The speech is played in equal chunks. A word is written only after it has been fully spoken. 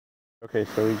Okay,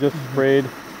 so we just sprayed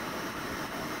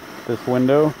this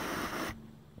window.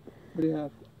 What do you have?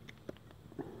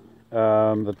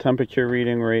 The temperature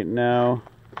reading right now.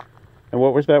 And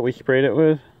what was that we sprayed it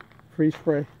with? Freeze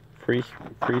spray. Freeze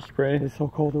spray? It's so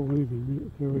cold it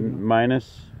wouldn't even read.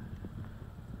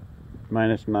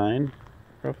 Minus 9,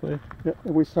 roughly. Yeah,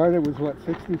 we started was what,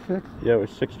 66? Yeah, it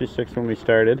was 66 when we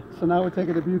started. So now we're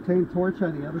taking a butane torch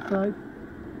on the other side.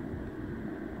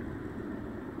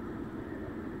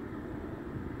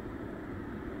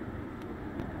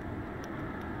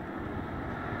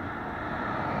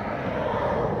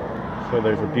 So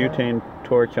there's a butane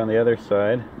torch on the other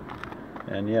side,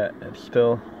 and yet it's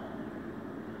still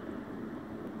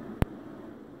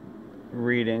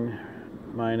reading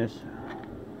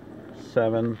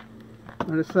 -7.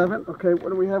 -7? Okay, what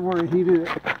do we have where we heated it?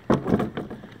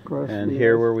 And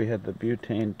here where we had the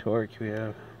butane torch, we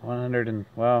have 100 and,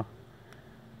 wow,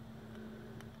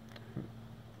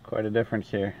 quite a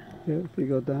difference here. Yeah, if you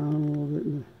go down a little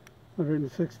bit,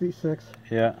 166.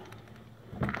 Yeah.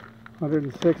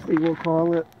 160 we'll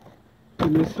call it,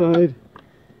 and this side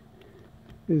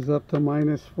is up to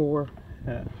 -4.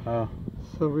 Yeah. Oh.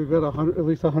 So we've got at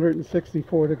least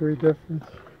 164 degree difference.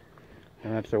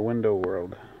 And that's a window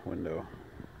window.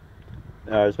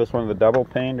 Is this one the double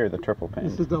paned or the triple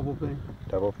paned? This is double pane.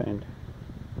 Double paned.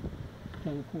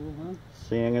 Kind of cool, huh?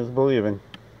 Seeing is believing.